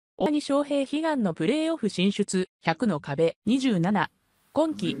大谷翔平悲願のプレーオフ進出、100の壁、27。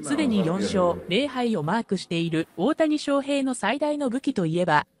今季すでに4勝0敗をマークしている大谷翔平の最大の武器といえ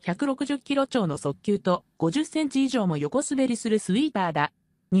ば、160キロ超の速球と50センチ以上も横滑りするスイーパーだ。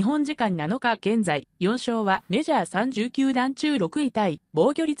日本時間7日現在、4勝はメジャー30球団中6位タイ、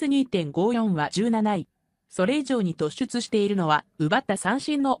防御率 2.54 は17位。それ以上に突出しているのは、奪った三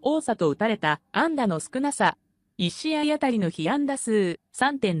振の多さと打たれた安打の少なさ。1試合あたりの被安打数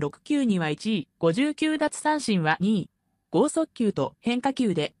 3.69 には1位、59奪三振は2位。剛速球と変化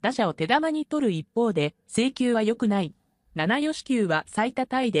球で打者を手玉に取る一方で、制球は良くない。7四死球は最多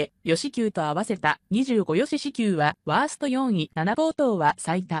タイで、四死球と合わせた25四死球はワースト4位、7暴投は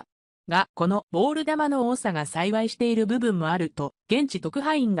最多。が、このボール球の多さが幸いしている部分もあると、現地特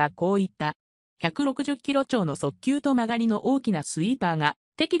派員がこう言った。160キロ超の速球と曲がりの大きなスイーパーが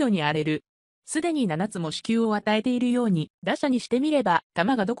適度に荒れる。すでに7つも死球を与えているように、打者にしてみれば、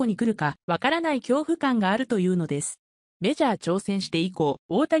球がどこに来るかわからない恐怖感があるというのです。メジャー挑戦して以降、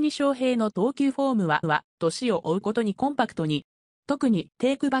大谷翔平の投球フォームは、年を追うごとにコンパクトに、特に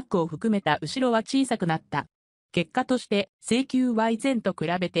テークバックを含めた後ろは小さくなった。結果として、制球は以前と比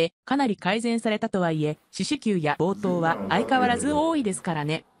べてかなり改善されたとはいえ、四死球や暴投は相変わらず多いですから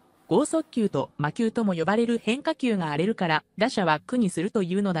ね。剛速球と魔球とも呼ばれる変化球が荒れるから、打者は苦にすると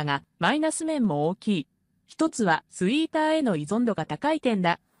いうのだが、マイナス面も大きい。一つは、スイーパーへの依存度が高い点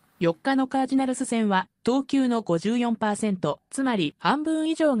だ。4日のカージナルス戦は、投球の 54%、つまり半分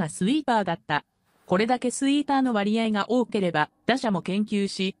以上がスイーパーだった。これだけスイーパーの割合が多ければ、打者も研究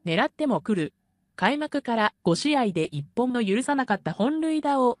し、狙っても来る。開幕から5試合で1本も許さなかった本塁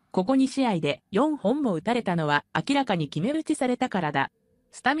打を、ここ2試合で4本も打たれたのは明らかに決め打ちされたからだ。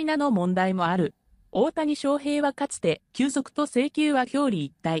スタミナの問題もある。大谷翔平はかつて、球速と制球は表裏一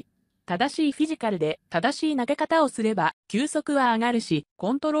体。正しいフィジカルで正しい投げ方をすれば、球速は上がるし、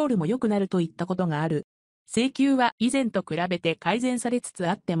コントロールも良くなるといったことがある。制球は以前と比べて改善されつつ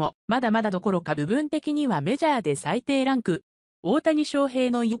あっても、まだまだどころか部分的にはメジャーで最低ランク。大谷翔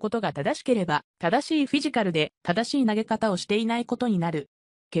平の言うことが正しければ、正しいフィジカルで正しい投げ方をしていないことになる。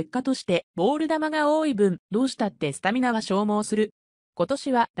結果として、ボール球が多い分、どうしたってスタミナは消耗する。今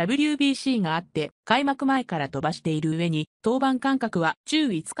年は WBC があって開幕前から飛ばしている上に登板間隔は週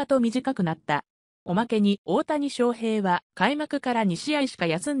5日と短くなった。おまけに大谷翔平は開幕から2試合しか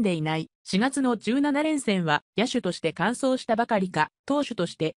休んでいない4月の17連戦は野手として完走したばかりか投手と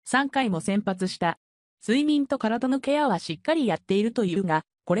して3回も先発した。睡眠と体のケアはしっかりやっているというが、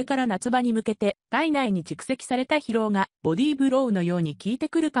これから夏場に向けて体内に蓄積された疲労がボディーブローのように効いて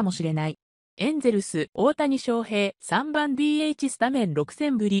くるかもしれない。エンゼルス、大谷翔平、3番 DH スタメン6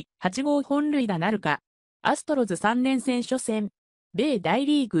戦ぶり、8号本塁打なるか。アストロズ3連戦初戦。米大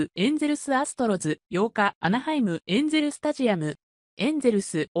リーグ、エンゼルスアストロズ、8日、アナハイム、エンゼルスタジアム。エンゼル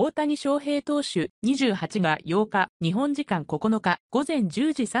ス、大谷翔平投手、28が8日、日本時間9日、午前10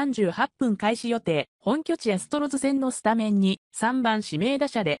時38分開始予定、本拠地アストロズ戦のスタメンに、3番指名打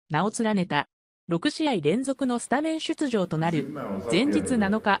者で名を連ねた。6試合連続のスタメン出場となる。前日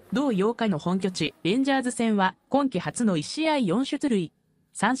7日、同8日の本拠地、レンジャーズ戦は、今季初の1試合4出塁。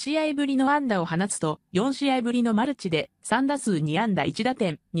3試合ぶりの安打を放つと、4試合ぶりのマルチで、3打数2安打1打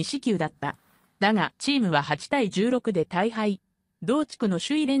点、2四球だった。だが、チームは8対16で大敗。同地区の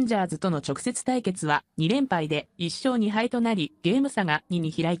首位レンジャーズとの直接対決は、2連敗で1勝2敗となり、ゲーム差が2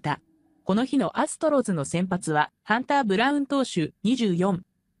に開いた。この日のアストロズの先発は、ハンター・ブラウン投手、24。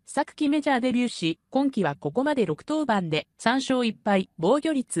昨季メジャーデビューし、今季はここまで6登板で3勝1敗、防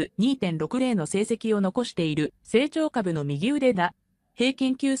御率 2.60 の成績を残している成長株の右腕だ。平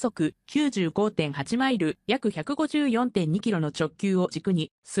均球速 95.8 マイル、約 154.2 キロの直球を軸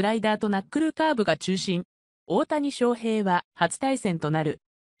に、スライダーとナックルカーブが中心。大谷翔平は初対戦となる。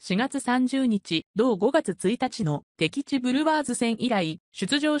4月30日、同5月1日の敵地ブルワーズ戦以来、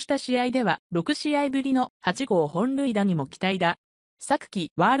出場した試合では6試合ぶりの8号本塁打にも期待だ。昨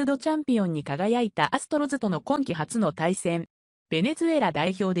季ワールドチャンピオンに輝いたアストロズとの今季初の対戦。ベネズエラ代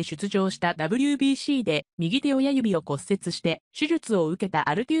表で出場した WBC で右手親指を骨折して手術を受けた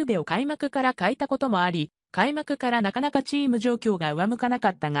アルテューベを開幕から欠いたこともあり、開幕からなかなかチーム状況が上向かなか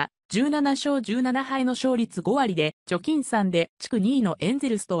ったが、17勝17敗の勝率5割で貯金3で地区2位のエンゼ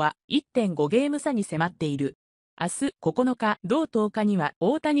ルスとは 1.5 ゲーム差に迫っている。明日9日、同10日には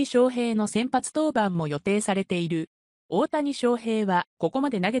大谷翔平の先発登板も予定されている。大谷翔平は、ここま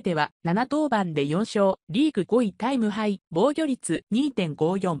で投げては、7登板で4勝、リーグ5位タイムハイ、防御率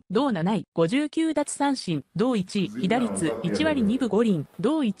 2.54、同7位、59奪三振、同1位、被打率1割2分5厘、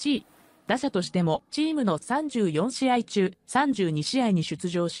同1位。打者としてもチームの34試合中32試合に出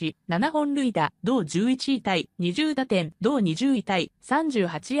場し、7本塁打、同11位タイ、20打点、同20位タイ、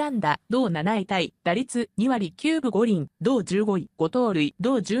38安打、同7位タイ、打率2割9分5厘、同15位、5盗塁、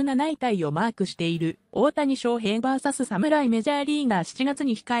同17位タイをマークしている、大谷翔平 VS 侍メジャーリーガー7月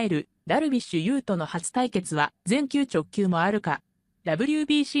に控える、ダルビッシュ有との初対決は、全球直球もあるか。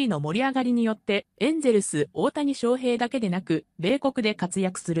WBC の盛り上がりによって、エンゼルス大谷翔平だけでなく、米国で活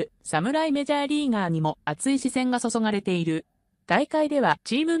躍する侍メジャーリーガーにも熱い視線が注がれている。大会では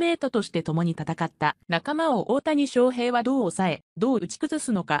チームメイトとして共に戦った仲間を大谷翔平はどう抑え、どう打ち崩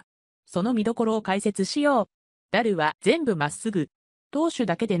すのか。その見どころを解説しよう。ダルは全部まっすぐ。投手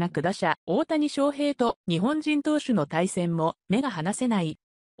だけでなく打者、大谷翔平と日本人投手の対戦も目が離せない。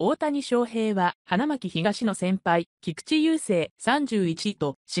大谷翔平は花巻東の先輩、菊池雄星31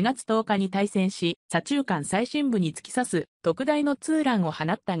と4月10日に対戦し、左中間最深部に突き刺す特大のツーランを放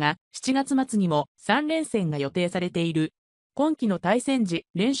ったが、7月末にも3連戦が予定されている。今季の対戦時、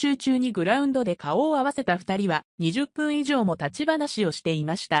練習中にグラウンドで顔を合わせた2人は20分以上も立ち話をしてい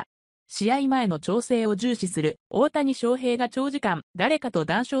ました。試合前の調整を重視する大谷翔平が長時間誰かと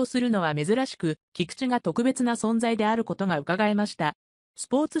談笑するのは珍しく、菊池が特別な存在であることが伺えました。ス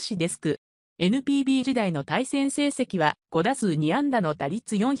ポーツ紙デスク。NPB 時代の対戦成績は5打数2安打の打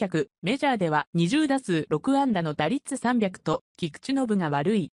率400、メジャーでは20打数6安打の打率300と、菊池の分が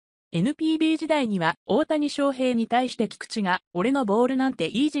悪い。NPB 時代には大谷翔平に対して菊池が、俺のボールなんて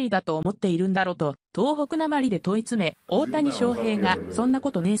イージーだと思っているんだろと、東北なまりで問い詰め、大谷翔平が、そんな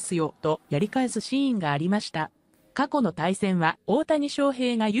ことねえっすよ、とやり返すシーンがありました。過去の対戦は大谷翔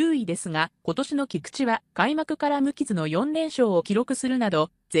平が優位ですが、今年の菊池は開幕から無傷の4連勝を記録するな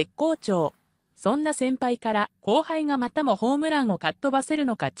ど絶好調。そんな先輩から後輩がまたもホームランをかっ飛ばせる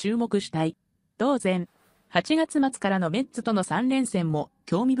のか注目したい。同前、8月末からのメッツとの3連戦も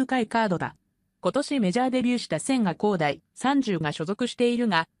興味深いカードだ。今年メジャーデビューした千賀滉大30が所属している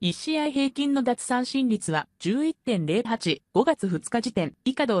が、1試合平均の奪三振率は 11.08、5月2日時点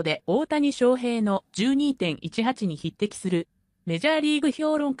以下同で大谷翔平の 12.18 に匹敵する。メジャーリーグ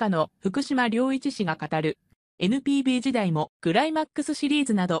評論家の福島良一氏が語る。NPB 時代もクライマックスシリー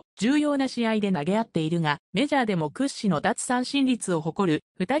ズなど重要な試合で投げ合っているが、メジャーでも屈指の奪三振率を誇る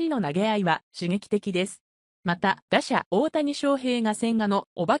2人の投げ合いは刺激的です。また、打者、大谷翔平が千賀の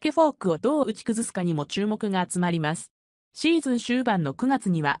お化けフォークをどう打ち崩すかにも注目が集まります。シーズン終盤の9月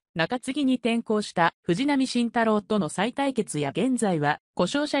には、中継ぎに転向した藤浪晋太郎との再対決や現在は、故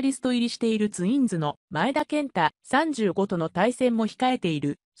障者リスト入りしているツインズの前田健太35との対戦も控えてい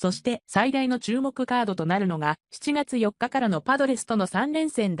る。そして最大の注目カードとなるのが、7月4日からのパドレスとの3連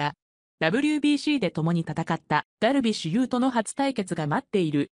戦だ。WBC で共に戦ったダルビッシュ有との初対決が待って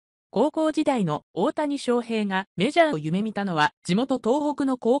いる。高校時代の大谷翔平がメジャーを夢見たのは地元東北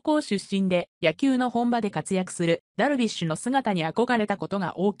の高校出身で野球の本場で活躍するダルビッシュの姿に憧れたこと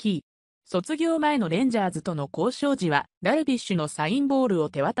が大きい。卒業前のレンジャーズとの交渉時はダルビッシュのサインボールを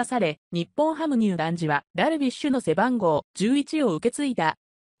手渡され、日本ハム入団時はダルビッシュの背番号11を受け継いだ。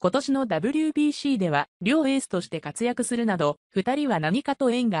今年の WBC では両エースとして活躍するなど、二人は何か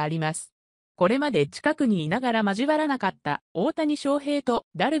と縁があります。これまで近くにいながら交わらなかった大谷翔平と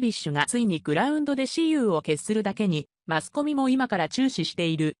ダルビッシュがついにグラウンドで雌雄を決するだけに、マスコミも今から注視して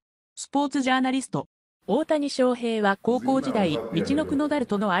いる。スポーツジャーナリスト。大谷翔平は高校時代、みちのくのダル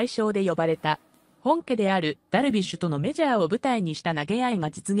との愛称で呼ばれた。本家であるダルビッシュとのメジャーを舞台にした投げ合い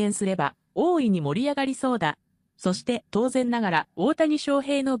が実現すれば、大いに盛り上がりそうだ。そして当然ながら大谷翔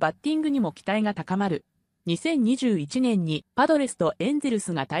平のバッティングにも期待が高まる。2021年にパドレスとエンゼル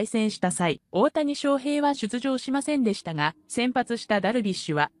スが対戦した際、大谷翔平は出場しませんでしたが、先発したダルビッ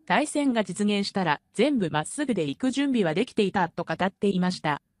シュは対戦が実現したら全部まっすぐで行く準備はできていたと語っていまし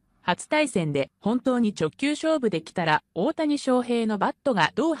た。初対戦で本当に直球勝負できたら大谷翔平のバット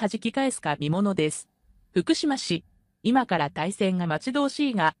がどう弾き返すか見ものです。福島市。今から対戦が待ち遠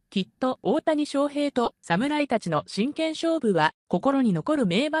しいが、きっと大谷翔平と侍たちの真剣勝負は心に残る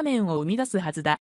名場面を生み出すはずだ。